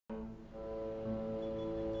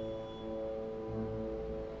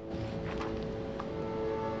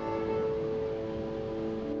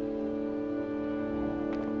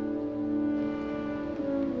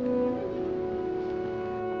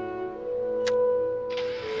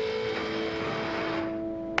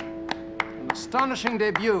Astonishing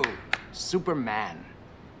debut, Superman.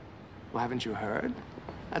 Well, haven't you heard?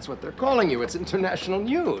 That's what they're calling you. It's international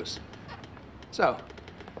news. So,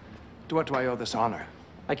 to what do I owe this honor?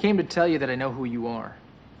 I came to tell you that I know who you are.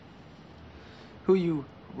 Who you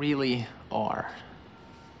really are.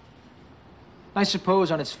 I suppose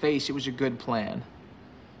on its face it was a good plan.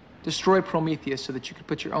 Destroy Prometheus so that you could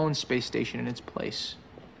put your own space station in its place.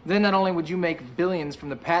 Then not only would you make billions from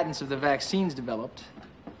the patents of the vaccines developed,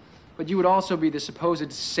 but you would also be the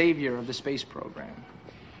supposed savior of the space program.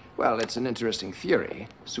 Well, it's an interesting theory,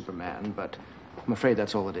 Superman, but I'm afraid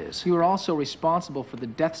that's all it is. You were also responsible for the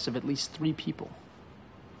deaths of at least 3 people.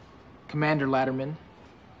 Commander Latterman,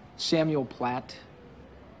 Samuel Platt,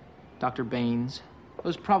 Dr. Baines.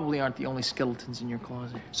 Those probably aren't the only skeletons in your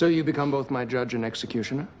closet. So you become both my judge and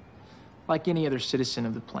executioner? Like any other citizen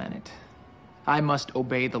of the planet, I must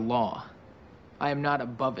obey the law. I am not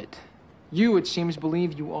above it. You, it seems,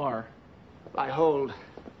 believe you are. I hold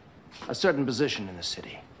a certain position in the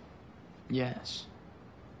city. Yes.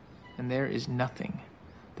 And there is nothing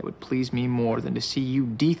that would please me more than to see you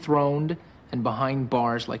dethroned and behind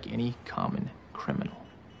bars like any common criminal.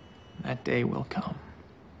 That day will come.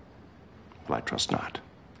 Well, I trust not.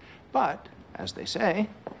 But, as they say,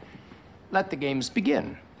 let the games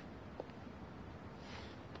begin.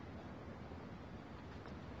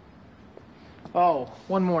 Oh,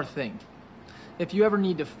 one more thing. If you ever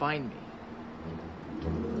need to find me,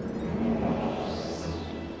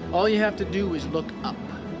 all you have to do is look up.